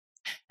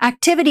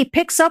Activity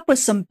picks up with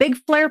some big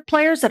flare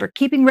players that are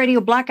keeping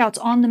radio blackouts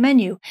on the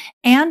menu,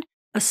 and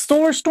a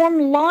solar storm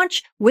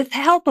launch with the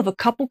help of a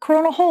couple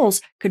coronal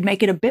holes could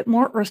make it a bit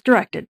more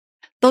Earth-directed.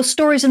 Those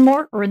stories and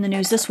more are in the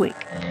news this week.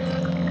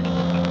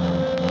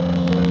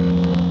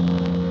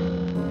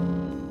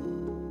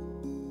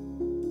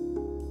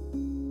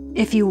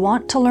 If you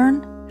want to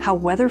learn how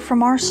weather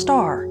from our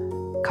star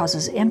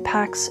causes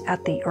impacts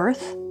at the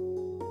Earth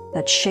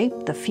that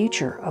shape the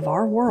future of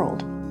our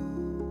world,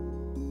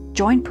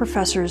 join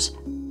Professors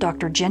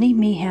Dr. Jenny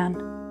Meehan,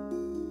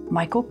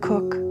 Michael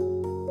Cook,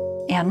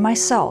 and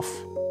myself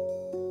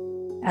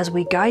as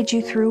we guide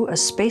you through a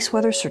space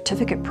weather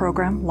certificate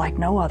program like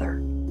no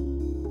other.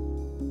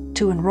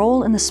 To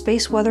enroll in the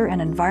Space Weather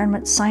and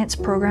Environment Science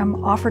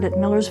program offered at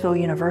Millersville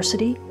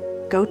University,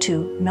 go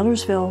to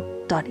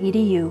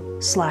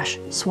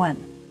millersville.edu/SWEN.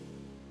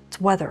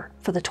 It's weather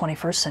for the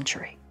 21st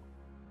century.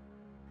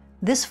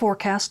 This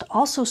forecast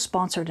also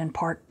sponsored in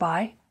part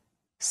by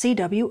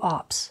CW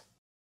Ops.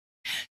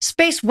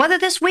 Space weather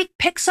this week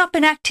picks up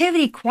in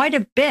activity quite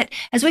a bit.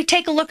 As we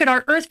take a look at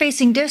our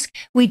Earth-facing disk,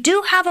 we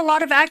do have a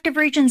lot of active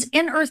regions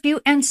in Earth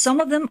view, and some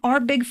of them are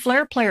big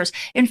flare players.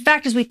 In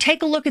fact, as we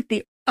take a look at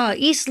the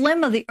east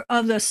limb of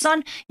the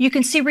sun, you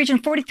can see region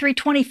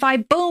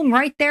 4325, boom,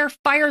 right there,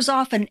 fires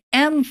off an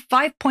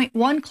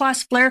M5.1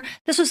 class flare.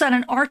 This was at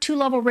an R2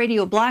 level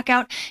radio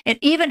blackout. It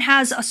even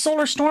has a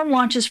solar storm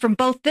launches from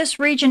both this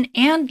region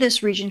and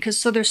this region,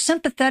 so they're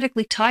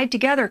sympathetically tied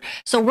together.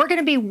 So we're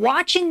going to be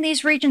watching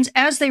these regions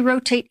as they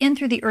rotate in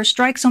through the Earth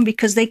strike zone,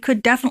 because they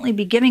could definitely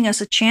be giving us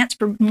a chance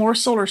for more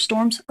solar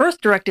storms,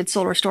 Earth-directed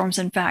solar storms,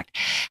 in fact.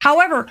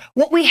 However,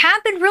 what we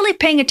have been really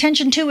paying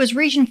attention to is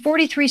region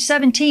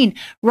 4317.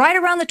 Right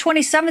around the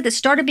 27th, it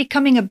started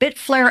becoming a bit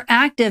flare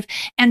active,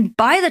 and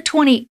by the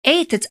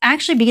 28th, it's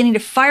actually beginning to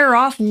fire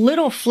off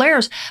little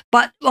flares.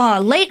 But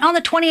late on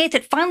the 28th,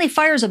 it finally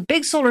fires a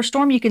big solar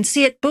storm. You can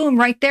see it, boom,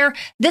 right there.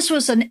 This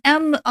was an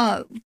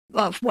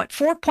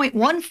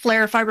 4.1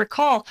 flare, if I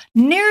recall,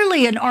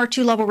 nearly an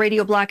R2 level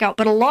radio blackout.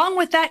 But along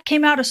with that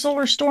came out a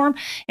solar storm.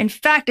 In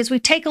fact, as we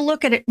take a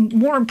look at it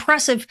more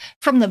impressive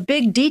from the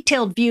big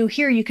detailed view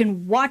here, you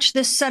can watch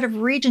this set of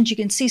regions. You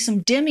can see some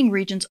dimming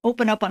regions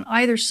open up on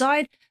either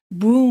side.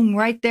 Boom,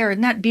 right there.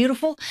 Isn't that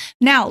beautiful?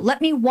 Now, let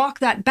me walk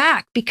that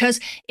back, because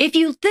if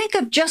you think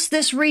of just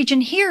this region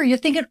here, you're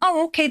thinking,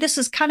 oh, okay, this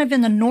is kind of in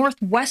the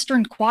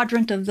northwestern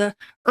quadrant of the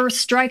Earth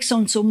strike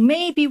zone, so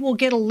maybe we'll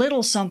get a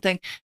little something.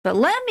 But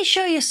let me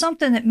show you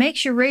something that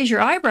makes you raise your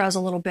eyebrows a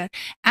little bit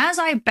as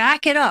I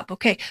back it up.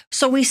 Okay,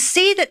 so we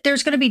see that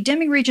there's going to be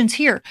dimming regions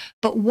here,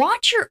 but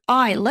watch your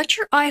eye. Let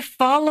your eye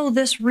follow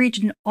this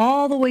region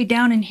all the way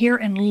down in here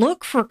and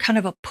look for kind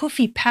of a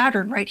puffy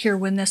pattern right here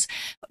when this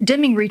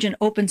dimming region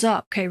opens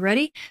up. Okay,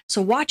 ready?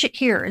 So watch it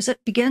here as it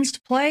begins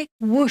to play.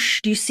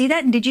 Whoosh, do you see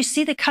that? And did you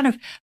see the kind of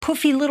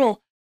puffy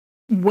little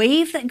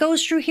wave that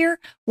goes through here?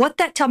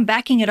 I'm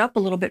backing it up a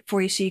little bit for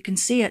you so you can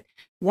see it.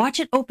 Watch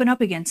it open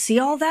up again. See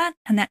all that?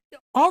 And that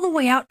all the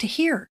way out to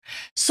here.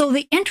 So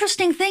the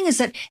interesting thing is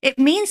that it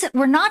means that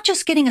we're not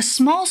just getting a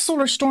small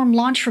solar storm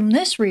launch from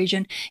this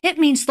region. It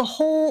means the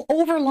whole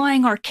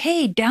overlying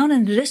arcade down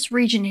into this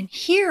region in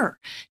here,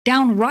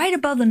 down right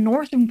above the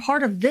northern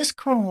part of this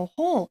coronal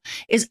hole,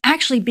 is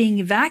actually being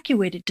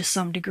evacuated to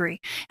some degree.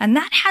 And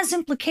that has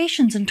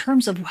implications in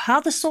terms of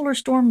how the solar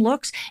storm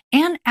looks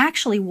and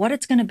actually what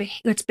its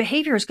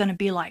behavior is going to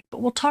be like.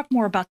 But we'll talk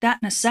more about that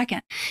in a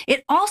second.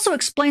 It also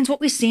explains what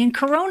we see in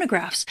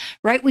coronagraphs,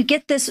 right? We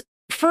get this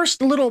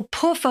first little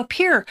poof up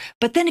here,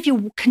 but then if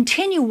you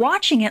continue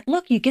watching it,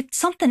 look, you get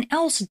something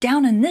else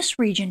down in this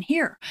region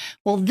here.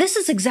 Well, this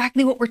is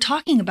exactly what we're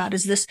talking about,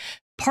 is this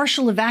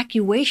partial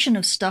evacuation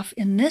of stuff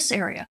in this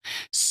area.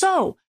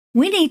 So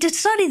we need to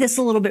study this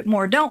a little bit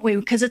more, don't we?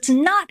 Because it's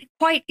not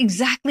quite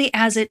exactly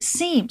as it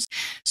seems.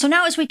 So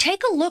now as we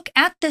take a look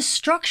at this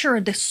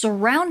structure, the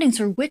surroundings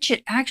through which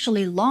it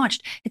actually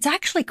launched, it's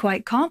actually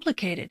quite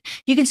complicated.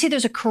 You can see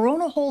there's a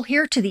coronal hole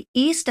here to the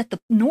east at the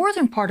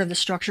northern part of the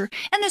structure,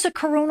 and there's a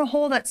coronal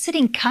hole that's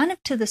sitting kind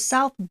of to the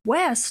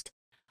southwest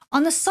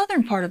on the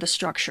southern part of the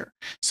structure.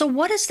 So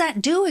what does that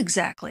do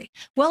exactly?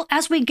 Well,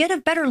 as we get a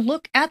better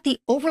look at the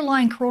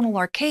overlying coronal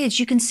arcades,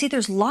 you can see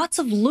there's lots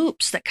of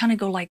loops that kind of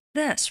go like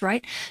this,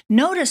 right?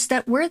 Notice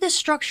that where this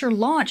structure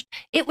launched,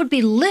 it would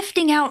be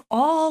lifting out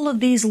all of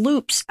these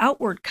loops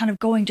outward, kind of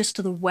going just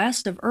to the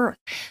west of Earth.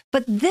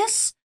 But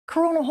this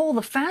coronal hole,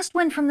 the fast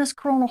wind from this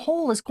coronal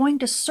hole is going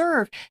to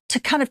serve to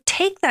kind of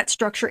take that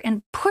structure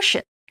and push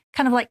it,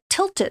 kind of like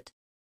tilt it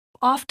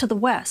off to the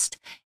west.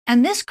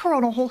 And this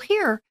coronal hole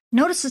here,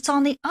 notice it's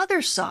on the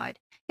other side.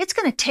 It's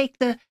going to take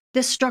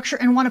this structure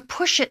and want to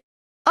push it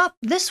up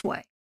this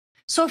way.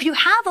 So if you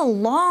have a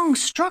long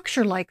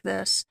structure like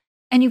this,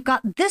 and you've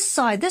got this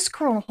side, this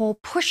coronal hole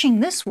pushing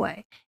this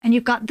way, and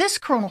you've got this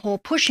coronal hole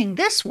pushing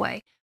this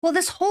way, well,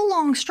 this whole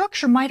long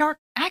structure might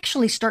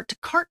actually start to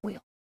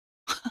cartwheel.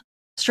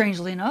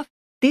 Strangely enough,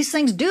 these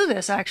things do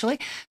this actually.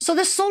 So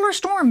this solar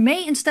storm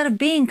may, instead of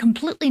being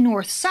completely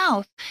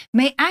north-south,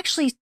 may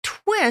actually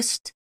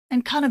twist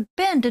and kind of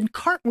bend and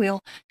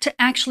cartwheel to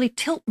actually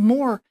tilt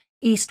more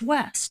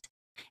east-west.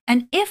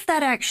 And if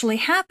that actually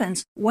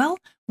happens, well,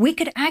 we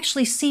could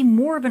actually see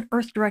more of an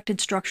Earth-directed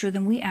structure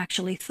than we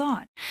actually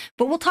thought.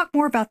 But we'll talk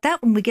more about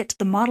that when we get to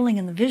the modeling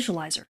and the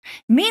visualizer.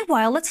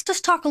 Meanwhile, let's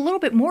just talk a little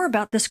bit more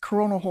about this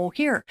coronal hole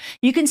here.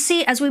 You can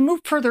see as we move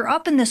further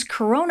up in this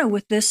corona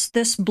with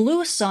this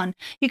blue sun,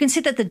 you can see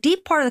that the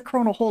deep part of the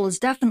coronal hole is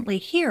definitely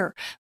here.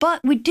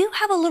 But we do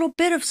have a little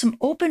bit of some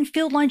open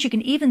field lines. You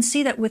can even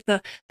see that with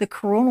the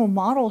coronal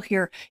model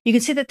here. You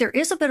can see that there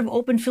is a bit of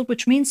open field,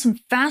 which means some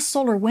fast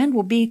solar wind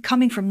will be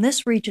coming from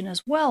this region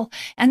as well.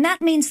 And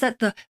that means that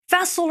the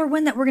fast solar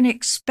wind that we're going to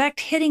expect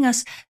hitting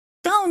us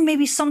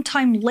maybe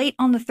sometime late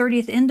on the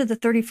 30th into the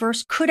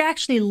 31st could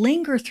actually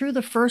linger through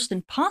the 1st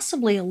and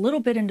possibly a little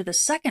bit into the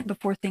 2nd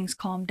before things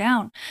calm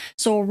down.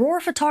 So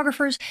Aurora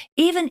photographers,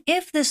 even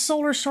if this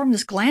solar storm,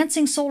 this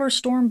glancing solar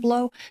storm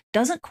blow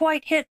doesn't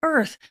quite hit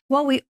Earth,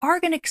 well, we are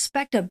going to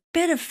expect a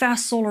bit of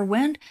fast solar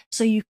wind,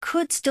 so you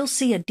could still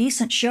see a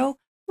decent show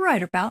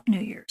right about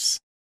New Year's.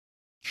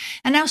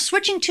 And now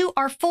switching to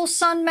our full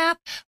sun map,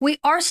 we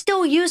are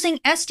still using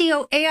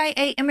SDO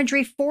AIA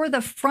imagery for the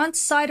front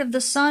side of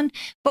the sun,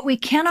 but we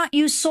cannot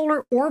use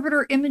solar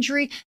orbiter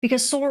imagery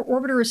because solar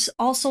orbiter is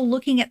also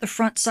looking at the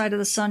front side of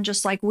the sun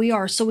just like we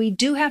are. So we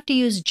do have to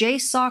use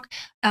JSOC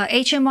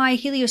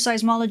HMI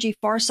helioseismology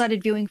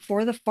far-sighted viewing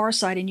for the far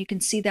side, and you can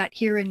see that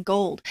here in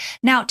gold.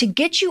 Now, to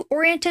get you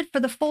oriented for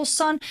the full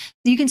sun,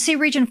 you can see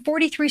region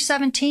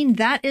 4317.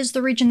 That is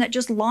the region that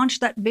just launched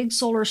that big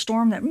solar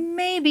storm that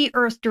may be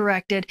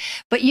Earth-directed,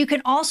 but you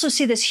can also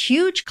see this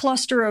huge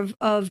cluster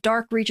of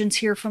dark regions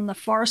here from the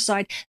far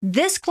side.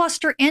 This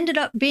cluster ended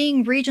up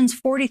being regions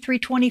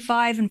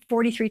 4325 and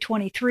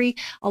 4323,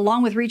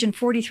 along with region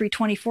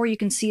 4324. You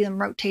can see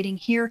them rotating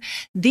here.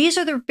 These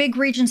are the big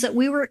regions that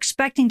we were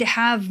expecting to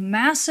have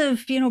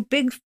massive,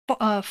 big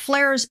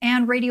flares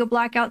and radio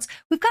blackouts.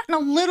 We've gotten a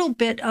little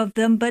bit of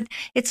them, but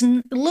it's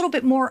a little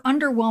bit more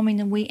underwhelming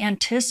than we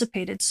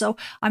anticipated. So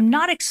I'm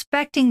not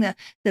expecting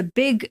the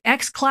big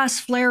X-class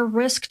flare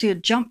risk to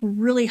jump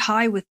really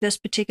high with this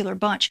particular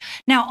bunch.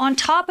 Now, on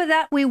top of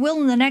that, we will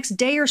in the next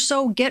day or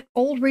so get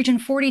old region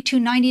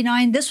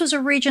 4299. This was a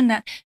region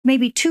that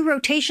maybe 2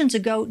 rotations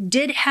ago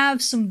did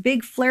have some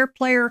big flare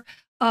player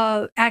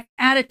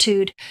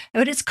attitude,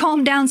 but it's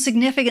calmed down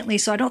significantly,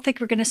 so I don't think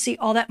we're going to see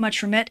all that much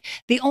from it.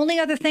 The only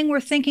other thing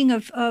we're thinking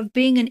of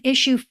being an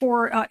issue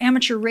for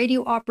amateur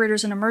radio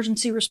operators and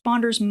emergency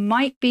responders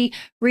might be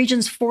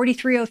regions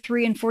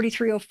 4303 and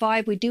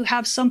 4305. We do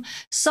have some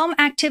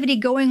activity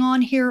going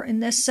on here in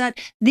this set.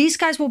 These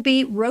guys will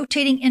be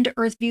rotating into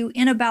Earth view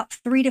in about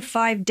 3 to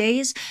 5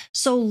 days,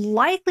 so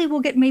likely we'll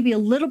get maybe a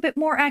little bit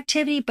more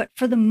activity, but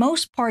for the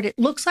most part, it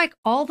looks like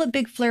all the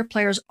big flare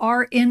players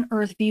are in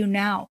Earth view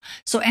now.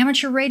 So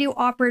amateur radio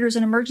operators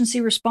and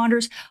emergency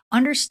responders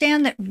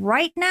understand that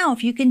right now,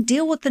 if you can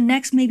deal with the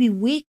next maybe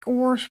week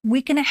or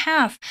week and a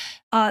half,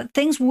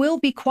 things will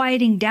be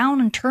quieting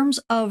down in terms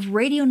of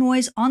radio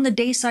noise on the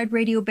Dayside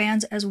radio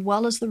bands, as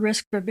well as the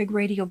risk for big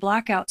radio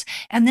blackouts.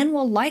 And then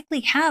we'll likely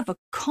have a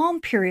calm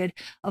period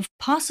of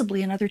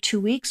possibly another 2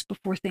 weeks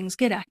before things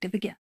get active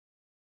again.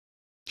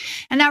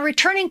 And now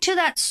returning to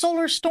that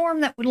solar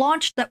storm that we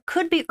launched that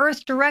could be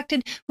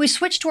Earth-directed, we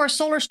switched to our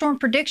solar storm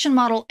prediction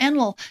model,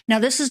 Enlil. Now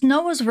this is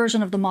NOAA's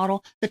version of the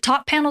model. The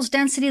top panel's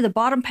density, the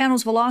bottom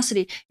panel's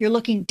velocity. You're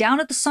looking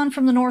down at the sun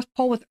from the North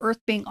Pole with Earth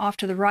being off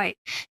to the right.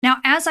 Now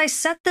as I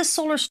set this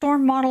solar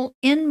storm model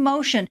in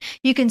motion,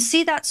 you can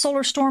see that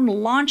solar storm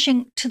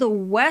launching to the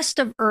west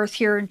of Earth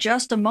here in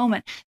just a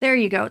moment. There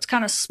you go. It's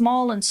kind of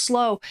small and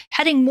slow,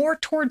 heading more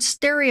towards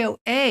stereo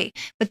A.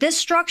 But this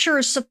structure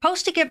is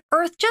supposed to give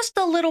Earth just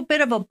a little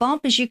bit of a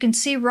bump, as you can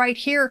see right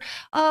here,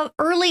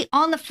 early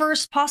on the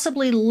 1st,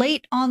 possibly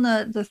late on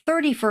the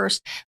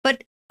 31st.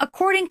 But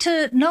according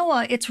to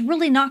NOAA, it's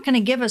really not going to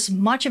give us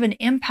much of an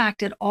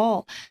impact at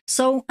all.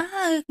 So,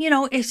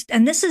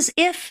 and this is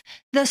if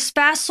the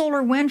fast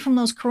solar wind from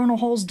those coronal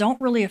holes don't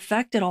really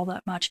affect it all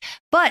that much.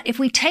 But if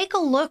we take a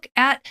look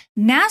at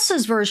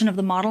NASA's version of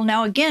the model,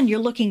 now again, you're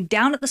looking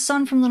down at the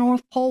sun from the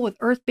North Pole with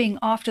Earth being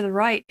off to the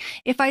right.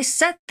 If I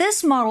set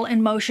this model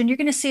in motion, you're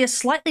going to see a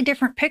slightly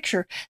different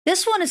picture.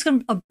 This one is going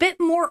to be a bit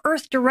more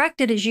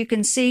Earth-directed, as you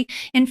can see.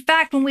 In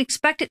fact, when we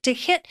expect it to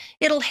hit,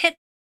 it'll hit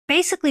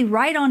basically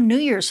right on New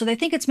Year's. So they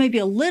think it's maybe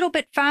a little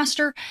bit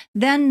faster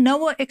than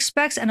NOAA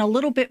expects and a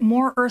little bit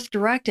more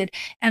Earth-directed.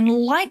 And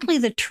likely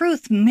the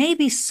truth may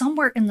be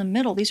somewhere in the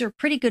middle. These are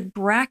pretty good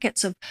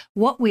brackets of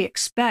what we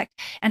expect.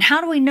 And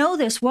how do we know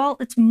this? Well,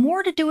 it's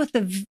more to do with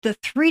the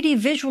 3D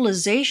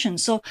visualization.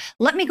 So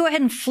let me go ahead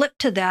and flip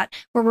to that,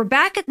 where we're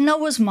back at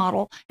NOAA's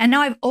model. And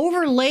now I've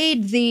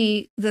overlaid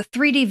the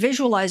 3D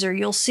visualizer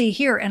you'll see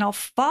here, and I'll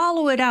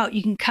follow it out.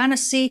 You can kind of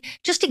see,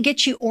 just to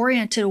get you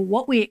oriented,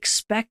 what we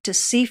expect to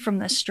see from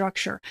this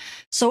structure.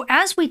 So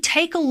as we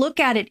take a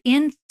look at it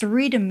in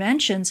 3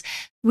 dimensions,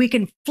 we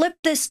can flip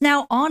this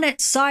now on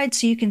its side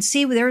so you can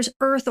see there's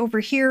Earth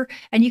over here,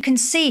 and you can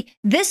see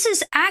this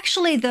is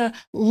actually the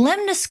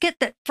lemniscate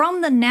that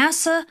from the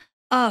NASA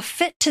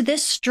fit to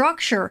this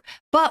structure.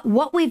 But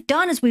what we've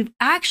done is we've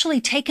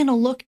actually taken a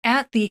look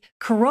at the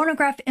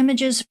coronagraph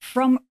images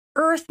from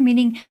Earth,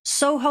 meaning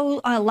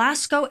SOHO,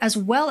 LASCO, as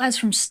well as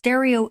from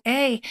Stereo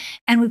A.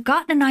 And we've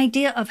gotten an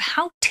idea of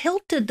how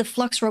tilted the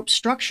flux rope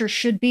structure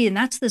should be. And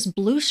that's this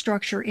blue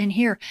structure in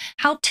here.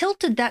 How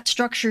tilted that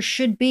structure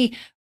should be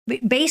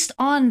based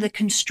on the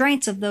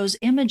constraints of those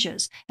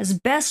images as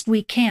best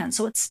we can.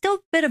 So it's still a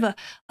bit of a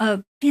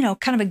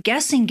kind of a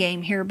guessing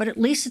game here, but at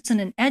least it's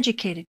an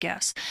educated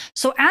guess.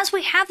 So as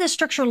we have this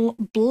structure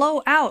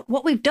blow out,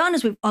 what we've done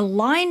is we've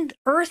aligned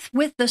Earth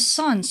with the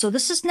sun. So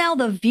this is now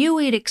the view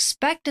we'd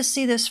expect to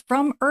see this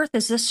from Earth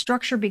as this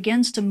structure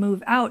begins to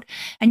move out.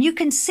 And you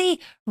can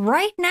see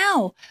right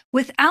now,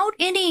 without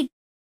any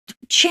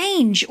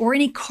change or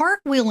any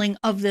cartwheeling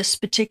of this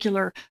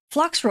particular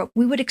flux rope,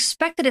 we would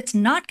expect that it's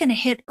not going to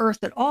hit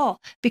Earth at all,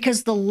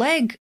 because the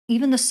leg,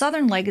 even the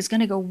southern leg, is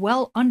going to go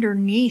well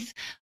underneath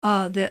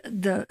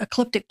the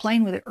ecliptic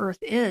plane where the Earth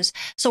is.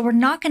 So we're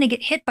not going to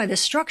get hit by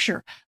this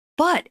structure.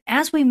 But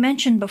as we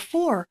mentioned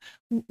before,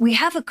 we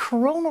have a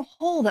coronal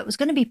hole that was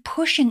going to be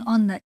pushing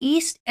on the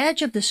east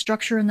edge of the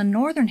structure in the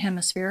northern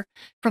hemisphere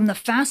from the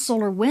fast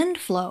solar wind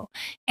flow.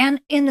 And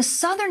in the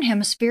southern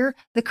hemisphere,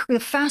 the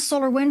fast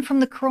solar wind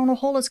from the coronal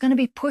hole is going to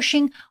be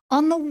pushing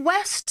on the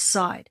west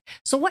side.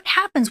 So what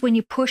happens when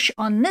you push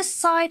on this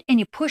side and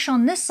you push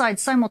on this side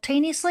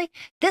simultaneously?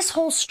 This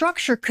whole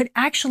structure could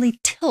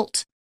actually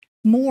tilt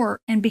more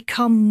and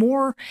become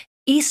more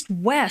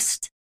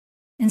east-west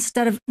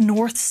instead of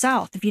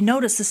north-south. If you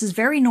notice, this is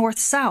very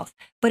north-south,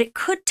 but it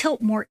could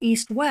tilt more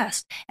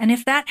east-west. And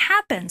if that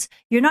happens,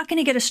 you're not going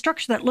to get a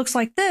structure that looks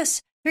like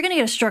this. You're going to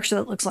get a structure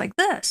that looks like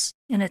this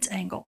in its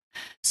angle.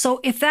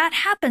 So if that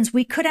happens,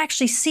 we could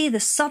actually see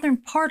the southern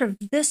part of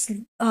this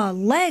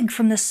leg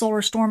from this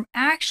solar storm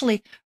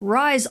actually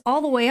rise all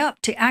the way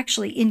up to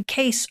actually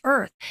encase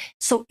Earth.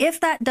 So if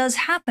that does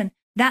happen,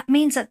 that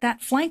means that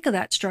that flank of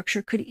that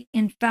structure could,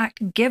 in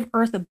fact, give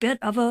Earth a bit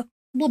of a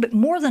little bit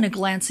more than a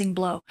glancing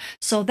blow.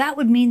 So that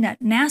would mean that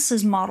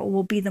NASA's model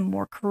will be the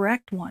more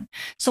correct one.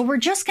 So we're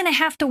just going to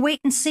have to wait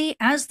and see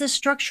as this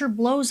structure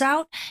blows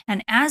out,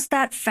 and as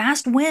that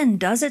fast wind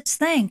does its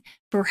thing,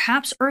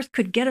 perhaps Earth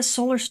could get a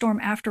solar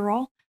storm after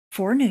all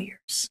for New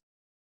Year's.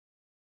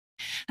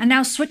 And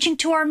now switching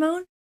to our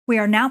moon, we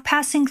are now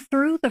passing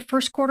through the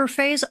first quarter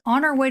phase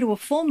on our way to a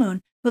full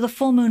moon, with a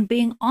full moon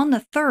being on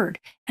the 3rd.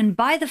 And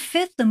by the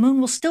 5th, the moon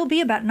will still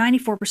be about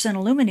 94%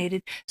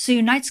 illuminated. So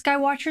you night sky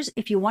watchers,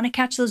 if you want to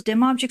catch those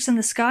dim objects in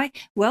the sky,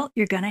 well,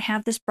 you're going to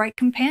have this bright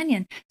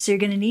companion. So you're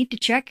going to need to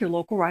check your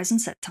local rise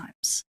and set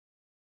times.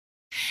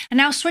 And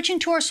now switching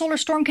to our solar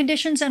storm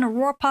conditions and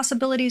aurora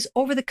possibilities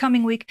over the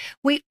coming week,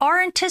 we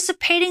are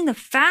anticipating the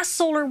fast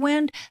solar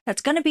wind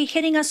that's going to be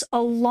hitting us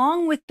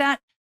along with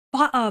that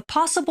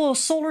possible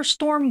solar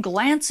storm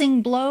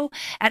glancing blow.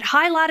 At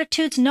high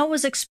latitudes, NOAA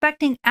is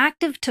expecting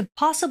active to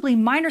possibly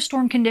minor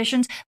storm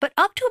conditions, but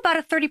up to about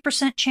a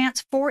 30%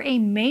 chance for a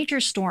major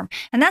storm.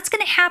 And that's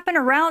going to happen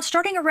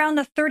starting around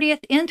the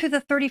 30th in through the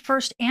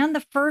 31st and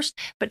the 1st,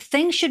 but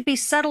things should be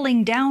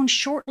settling down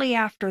shortly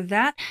after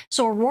that.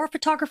 So aurora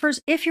photographers,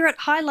 if you're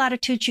at high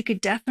latitudes, you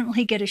could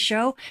definitely get a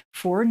show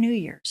for New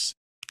Year's.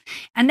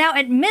 And now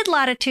at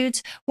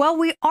mid-latitudes, well,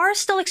 we are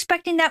still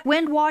expecting that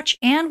wind watch,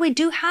 and we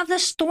do have the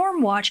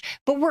storm watch,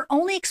 but we're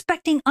only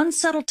expecting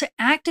unsettled to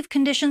active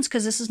conditions,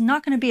 because this is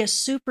not going to be a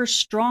super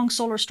strong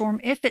solar storm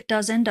if it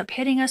does end up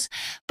hitting us.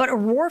 But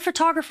aurora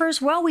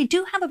photographers, well, we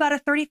do have about a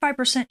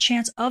 35%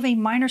 chance of a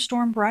minor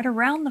storm right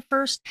around the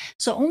 1st.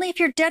 So only if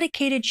you're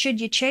dedicated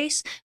should you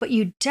chase, but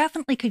you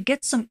definitely could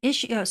get some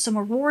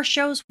aurora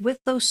shows with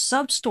those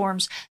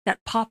substorms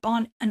that pop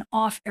on and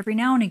off every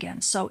now and again.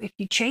 So if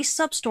you chase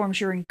substorms,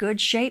 you're in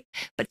good shape,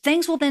 but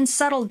things will then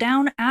settle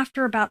down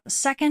after about the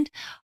 2nd,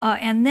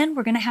 and then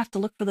we're going to have to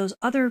look for those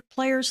other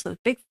players, those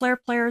big flare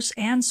players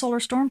and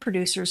solar storm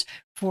producers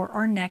for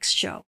our next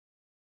show.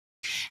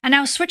 And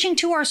now switching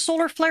to our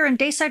solar flare and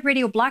Dayside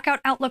radio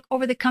blackout outlook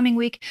over the coming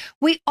week,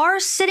 we are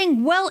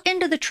sitting well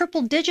into the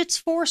triple digits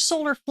for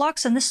solar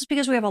flux, and this is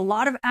because we have a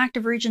lot of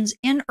active regions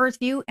in Earth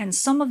view, and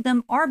some of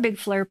them are big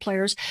flare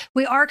players.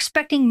 We are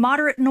expecting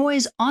moderate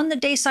noise on the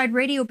Dayside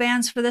radio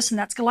bands for this, and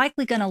that's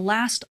likely going to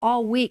last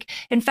all week.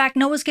 In fact,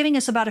 NOAA's giving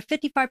us about a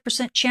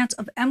 55% chance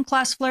of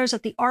M-class flares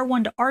at the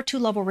R1 to R2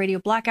 level radio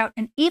blackout,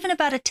 and even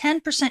about a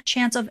 10%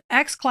 chance of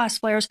X-class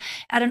flares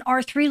at an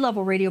R3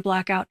 level radio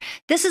blackout.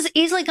 This is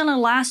easily going to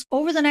last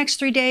over the next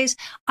 3 days.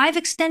 I've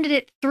extended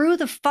it through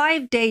the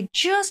 5-day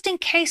just in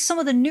case some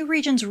of the new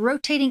regions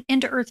rotating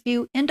into Earth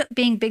view end up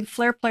being big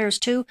flare players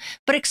too,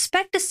 but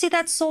expect to see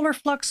that solar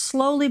flux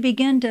slowly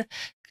begin to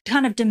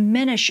kind of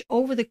diminish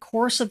over the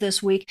course of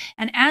this week.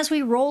 And as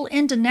we roll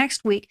into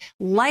next week,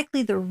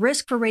 likely the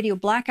risk for radio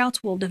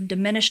blackouts will have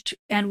diminished,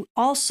 and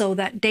also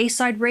that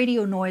Dayside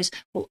radio noise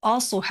will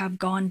also have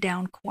gone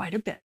down quite a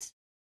bit.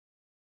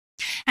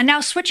 And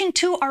now switching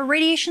to our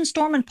radiation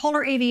storm and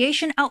polar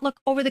aviation outlook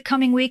over the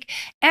coming week,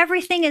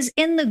 everything is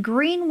in the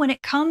green when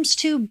it comes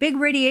to big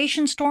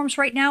radiation storms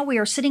right now. We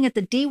are sitting at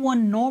the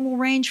D1 normal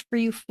range for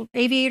you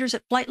aviators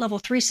at flight level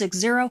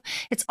 360.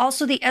 It's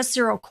also the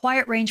S0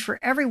 quiet range for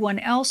everyone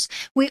else.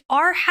 We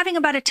are having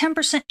about a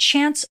 10%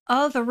 chance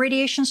of a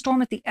radiation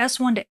storm at the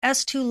S1 to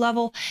S2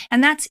 level,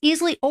 and that's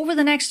easily over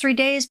the next 3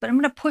 days, but I'm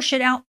going to push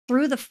it out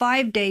through the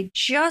 5-day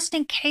just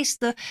in case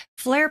the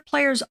flare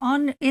players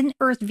in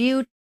Earth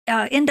view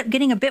end up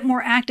getting a bit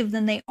more active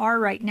than they are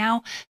right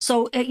now.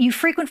 So you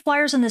frequent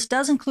flyers, and this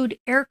does include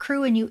air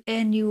crew and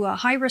you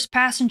high-risk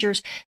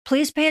passengers,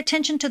 please pay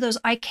attention to those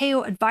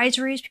ICAO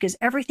advisories because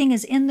everything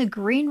is in the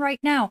green right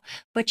now,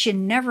 but you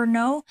never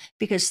know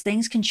because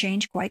things can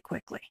change quite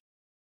quickly.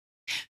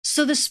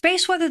 So the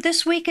space weather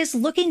this week is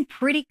looking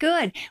pretty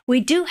good. We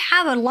do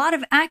have a lot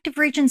of active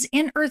regions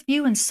in Earth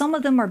view, and some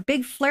of them are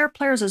big flare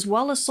players as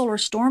well as solar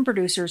storm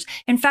producers.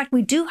 In fact,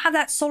 we do have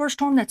that solar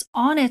storm that's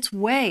on its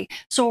way.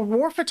 So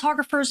Aurora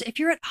photographers, if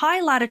you're at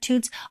high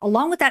latitudes,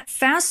 along with that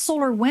fast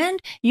solar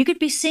wind, you could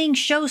be seeing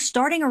shows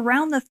starting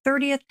around the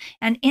 30th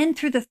and in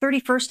through the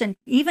 31st and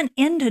even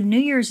into New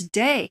Year's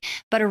Day.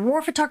 But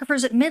Aurora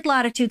photographers at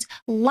mid-latitudes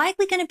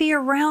likely going to be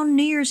around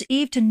New Year's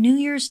Eve to New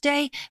Year's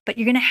Day, but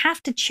you're going to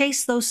have to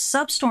chase those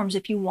substorms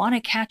if you want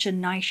to catch a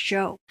nice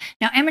show.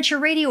 Now, amateur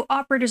radio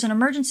operators and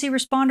emergency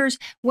responders,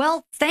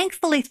 well,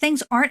 thankfully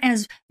things aren't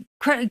as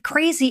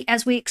crazy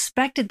as we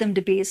expected them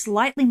to be. It's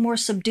slightly more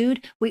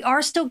subdued. We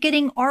are still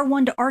getting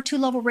R1 to R2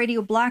 level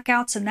radio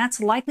blackouts, and that's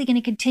likely going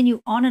to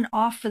continue on and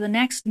off for the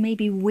next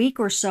maybe week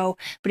or so.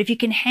 But if you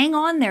can hang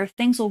on there,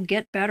 things will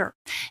get better.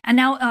 And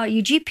now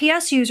you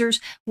GPS users,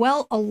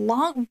 well,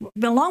 along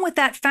with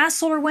that fast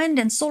solar wind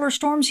and solar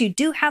storms, you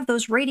do have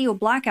those radio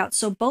blackouts.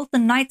 So both the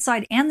night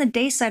side and the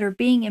day side are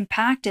being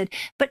impacted,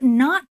 but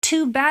not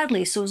too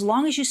badly. So as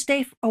long as you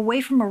stay away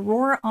from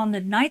Aurora on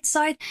the night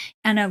side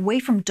and away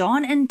from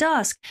dawn and dusk,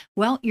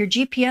 well, your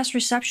GPS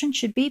reception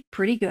should be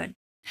pretty good.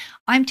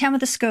 I'm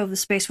Tamitha Scove, the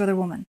Space Weather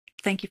Woman.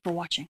 Thank you for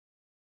watching.